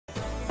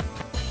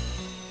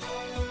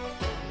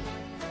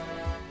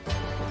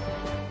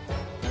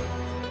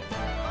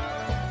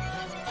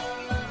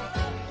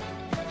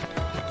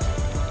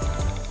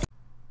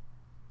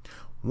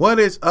What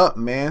is up,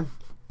 man?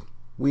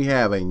 We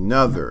have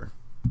another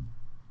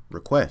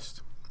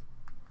request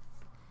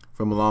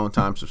from a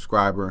longtime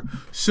subscriber,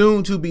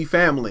 soon to be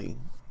family,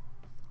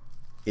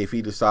 if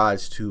he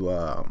decides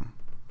to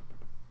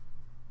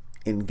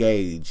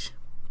engage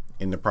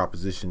in the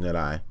proposition that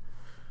I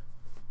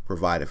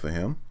provided for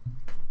him.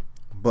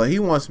 But he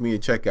wants me to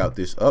check out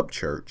this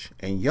Upchurch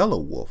and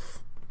Yelawolf.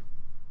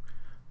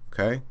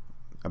 Okay,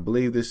 I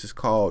believe this is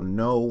called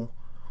No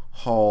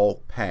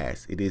Hall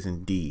Pass. It is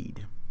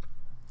indeed.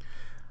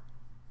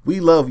 We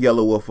love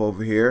Yelawolf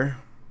over here.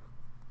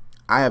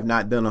 I have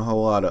not done a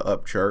whole lot of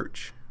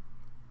Upchurch.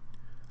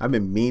 I've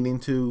been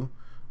meaning to,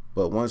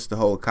 but once the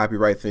whole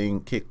copyright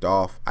thing kicked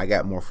off, I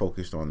got more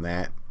focused on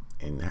that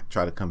and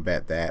try to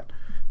combat that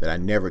I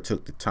never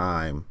took the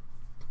time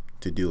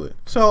to do it.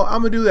 So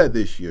I'm gonna do that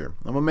this year.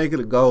 I'm gonna make it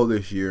a goal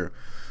this year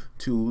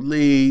to at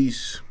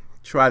least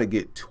try to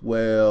get 10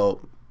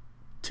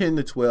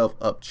 to 12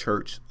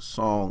 Upchurch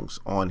songs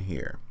on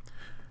here.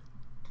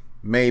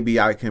 Maybe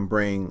I can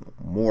bring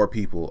more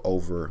people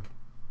over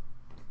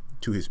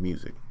to his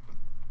music.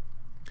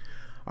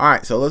 All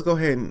right, so let's go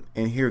ahead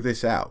and hear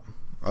this out.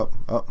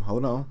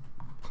 Hold on,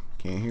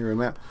 can't hear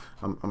him out.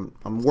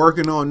 I'm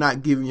working on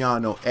not giving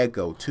y'all no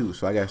echo too,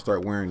 so I gotta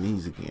start wearing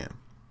these again.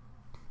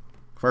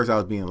 First I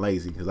was being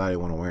lazy because I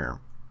didn't want to wear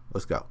them.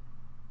 Let's go.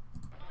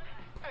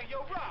 Hey, yo,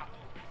 Rock,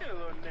 get a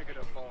little nigga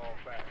the ball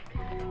back.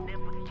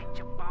 Never get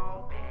your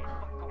ball back.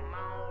 Fuck on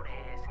all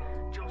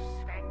ass. Just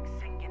facts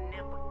and you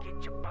never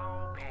get your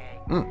ball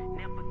back.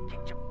 Never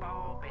get your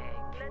ball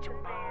back. Get your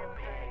ball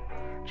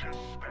back. Just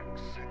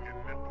facts and you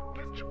never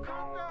get your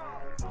ball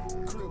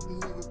back. Crip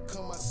nigga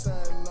come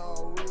outside and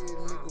all red,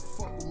 nigga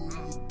fuck with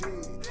me, you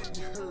dead.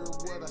 You heard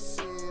what I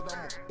said, I'm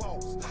a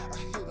boss. I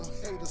hit them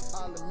haters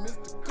hollering,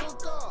 Mr.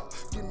 Cooker.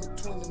 Give me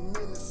 20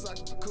 minutes, I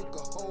can cook a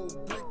whole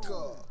brick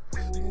up.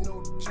 You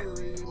know the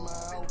jury in my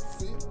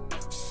outfit.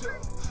 Sure,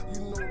 you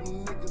know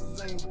them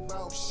niggas ain't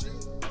about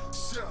shit.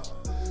 Sure,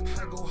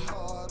 I go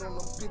hard on a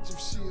bitch if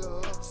she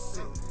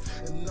upset.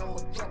 And I'ma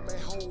drop that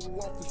hoe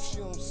off if she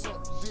don't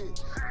suck dick.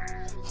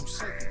 I'm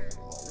shaking,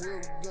 my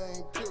real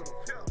game killer.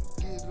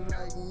 Get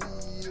like me,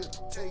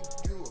 it'll take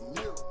you a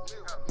minute.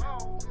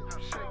 I'm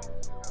shaking,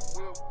 my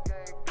real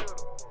game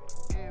killer.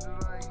 Get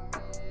like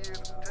me,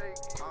 it'll take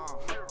you a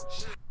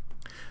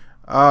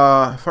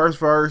minute. First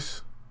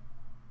verse,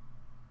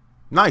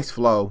 nice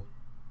flow,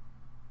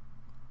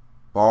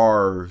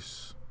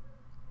 bars,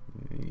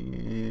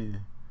 yeah,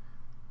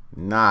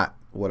 not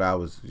what I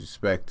was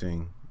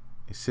expecting.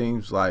 It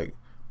seems like,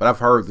 but I've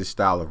heard this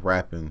style of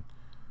rapping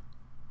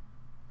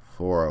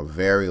for a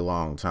very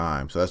long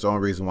time, so that's the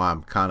only reason why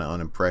I'm kind of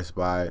unimpressed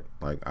by it.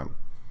 Like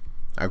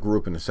I grew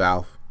up in the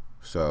South,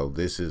 so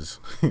this is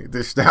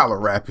this style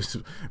of rap has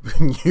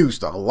been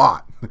used a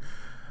lot.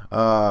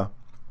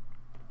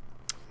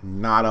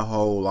 Not a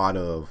whole lot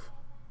of,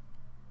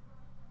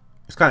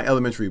 it's kind of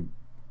elementary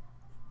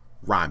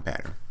rhyme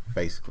pattern,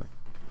 basically.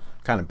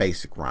 Kind of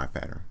basic rhyme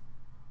pattern.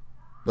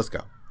 Let's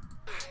go.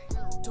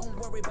 Don't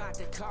worry about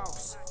the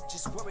cost,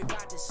 just worry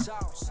about the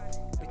sauce.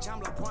 Bitch,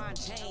 I'm LeBron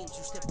James,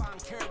 you step on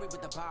Curry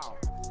with the ball.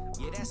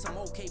 Yeah, that's some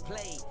okay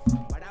play,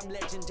 but I'm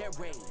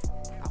legendary.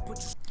 I put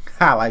you.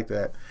 I like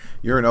that.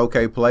 You're an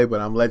okay play, but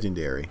I'm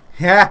legendary.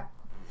 Yeah.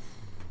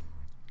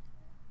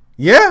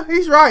 Yeah,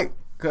 he's right.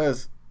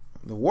 Because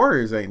the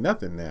Warriors ain't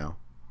nothing now.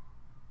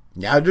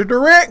 Now the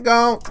Durant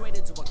gone. Straight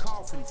into a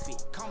coffin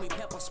fit. Call me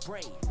pepper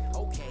spray.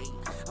 Okay,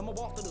 I'ma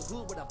walk through the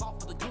hood with a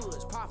vault for the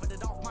goods.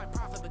 Profited off my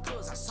profit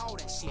because I saw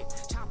that shit.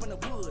 Chopping the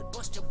wood,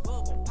 bust your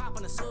bubble,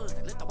 popping the suds.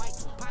 Let the white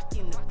Tupac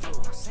in the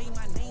club. I say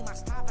my name, I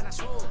stop and I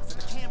shrug for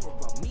the camera.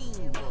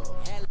 Mean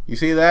mug. You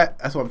see that?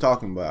 That's what I'm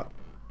talking about.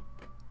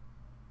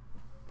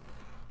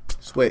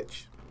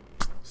 Switch.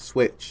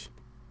 Switch.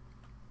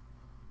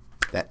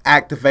 That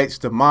activates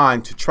the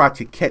mind to try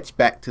to catch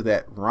back to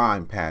that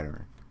rhyme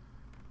pattern.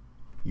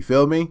 You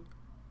feel me?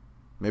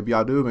 Maybe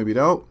y'all do, maybe you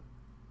don't.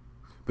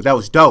 But that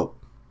was dope.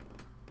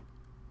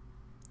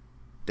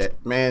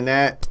 That, man,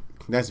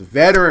 that's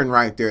veteran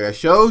right there. That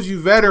shows you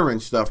veteran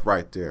stuff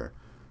right there.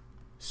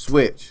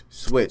 Switch,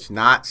 switch.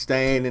 Not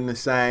staying in the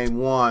same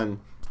one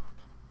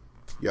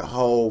your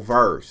whole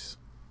verse.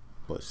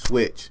 But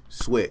switch,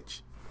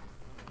 switch.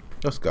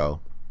 Let's go.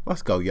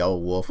 Let's go,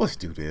 Yelawolf. Let's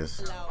do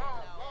this.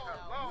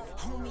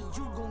 Homie,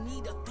 you gon'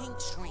 need a think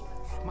shrink.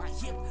 My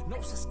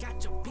hypnosis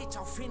got your bitch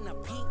off in a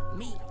pink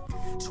meat.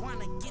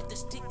 Tryna get the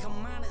stick of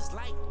mine is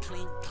like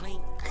clink,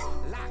 clink.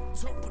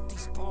 Locked up with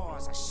these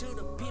bars. I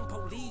should've been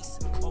police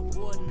or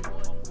wouldn't.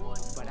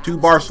 But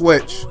 2-bar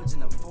switch.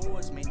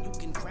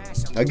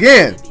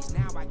 Again.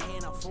 Now I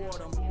can't afford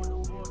them.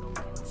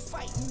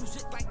 Fight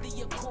music like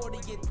the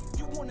accordion.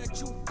 You wanna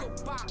juke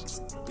a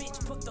box?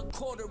 Bitch, put the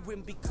quarter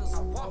in because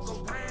I walk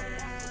around.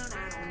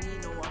 I don't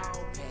need no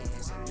hall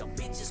pass. Your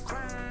bitch is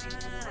crying.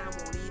 I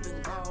won't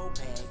even go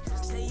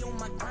back. Stay on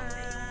my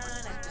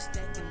grind. After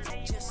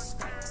stacking just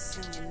stacks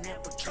and you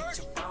never get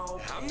your ball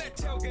back. I'm that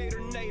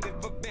tailgater native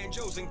of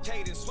banjos and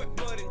cadence. Sweat,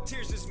 blood, and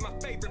tears is my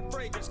favorite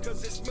fragrance,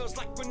 cause it smells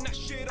like when I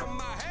shit on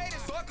my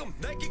haters. Fuck them,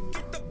 they can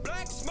get the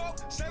black smoke.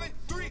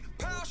 7-3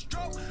 pound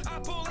stroke. I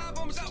pull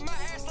albums out my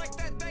ass like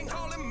that thing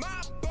hauling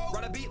my boat.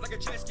 Ride a beat like a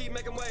jet ski,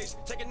 making waves,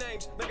 taking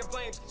names, making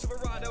flames.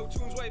 Silverado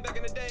tunes way back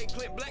in the day.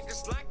 Clint Black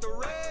just like the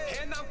red.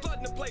 And I'm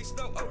flooding the place,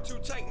 no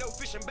O2 tank, no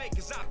fish and bait,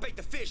 cause I bait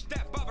the fish.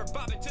 That bobber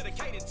bobbing to the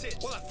cadence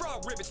tits. Well, I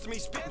frog ribbons to me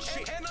spitting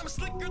shit. And I'm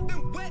slicker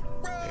than wet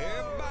road.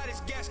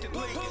 Everybody's gasket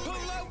leaking. Pull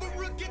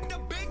over and get the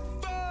big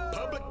fun.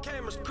 Public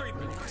cameras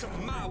creeping to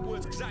my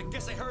woods, cause I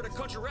guess they heard of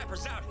country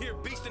rappers out here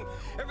beasting.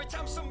 Every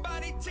time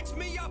somebody ticks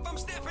me off, I'm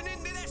snapping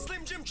into that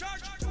Slim Jim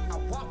charge. I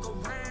walk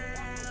around,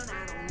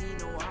 I don't need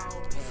no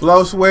hall pass.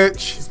 Flow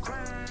switch.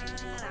 Grind,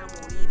 I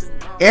won't even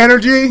go.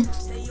 Energy.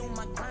 Stay on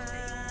my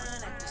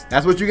grind,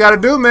 That's what you gotta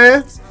do,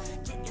 man.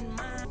 getting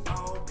my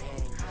hall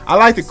pass. I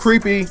like the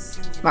creepy,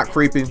 not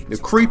creeping, the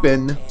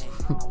creeping.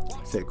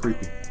 I said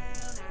creepy.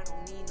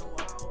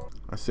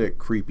 I said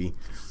creepy.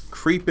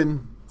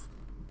 Creeping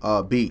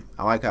beat.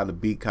 I like how the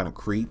beat kind of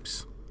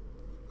creeps.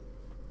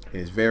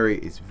 It's very,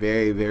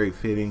 very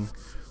fitting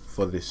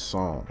for this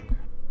song.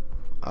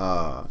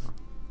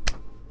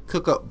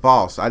 Cook Up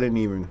Boss. I didn't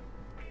even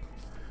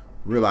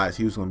realize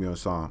he was gonna be on the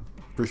song.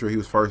 Pretty sure he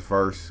was first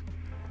verse.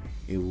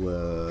 It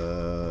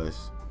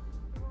was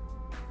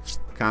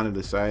kind of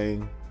the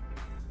same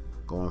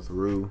going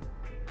through.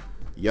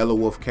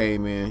 Yelawolf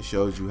came in,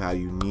 showed you how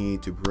you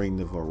need to bring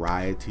the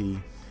variety,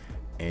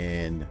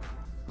 and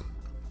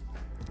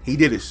he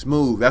did it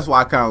smooth. That's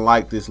why I kind of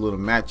like this little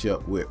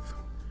matchup with.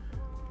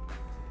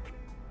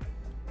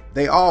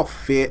 They all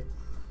fit,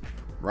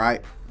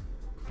 right?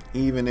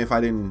 Even if I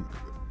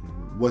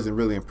wasn't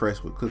really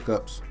impressed with Cook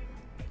Up's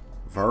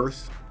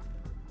verse,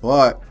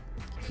 but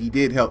he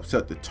did help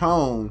set the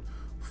tone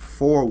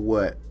for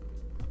what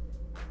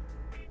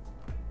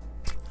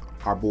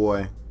our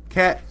boy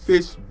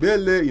Catfish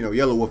Billy,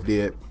 Yelawolf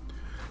did,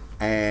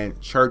 and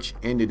Church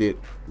ended it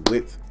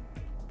with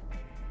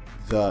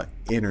the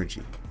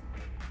energy.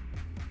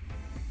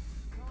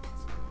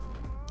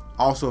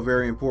 Also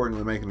very important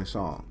when making a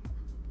song,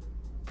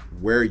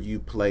 where you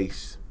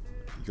place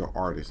your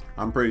artist.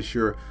 I'm pretty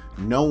sure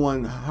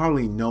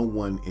hardly no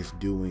one is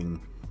doing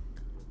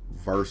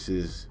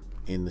verses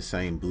in the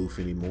same booth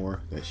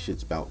anymore. That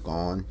shit's about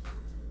gone.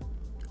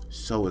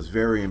 So it's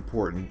very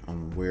important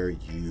on where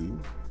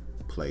you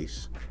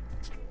place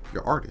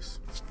your artist.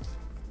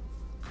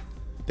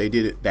 They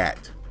did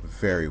that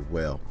very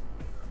well.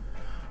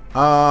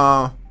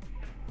 I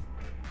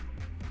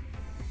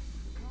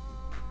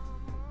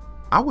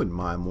wouldn't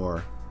mind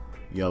more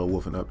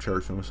Yelawolf and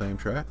Upchurch on the same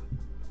track.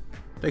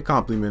 They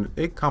complement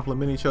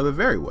each other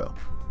very well.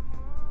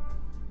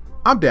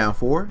 I'm down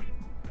for it.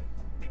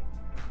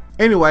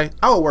 Anyway,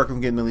 I will work on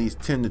getting at least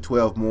 10 to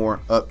 12 more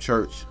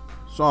Upchurch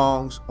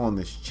songs on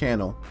this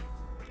channel.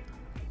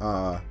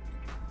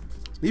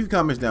 Leave your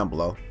comments down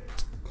below.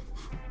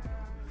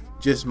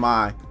 Just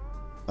my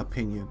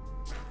opinion.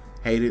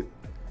 Hate it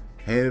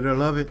or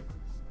love it.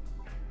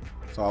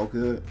 It's all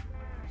good.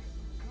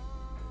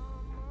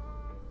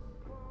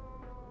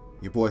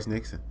 Your boy's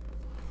Nixon.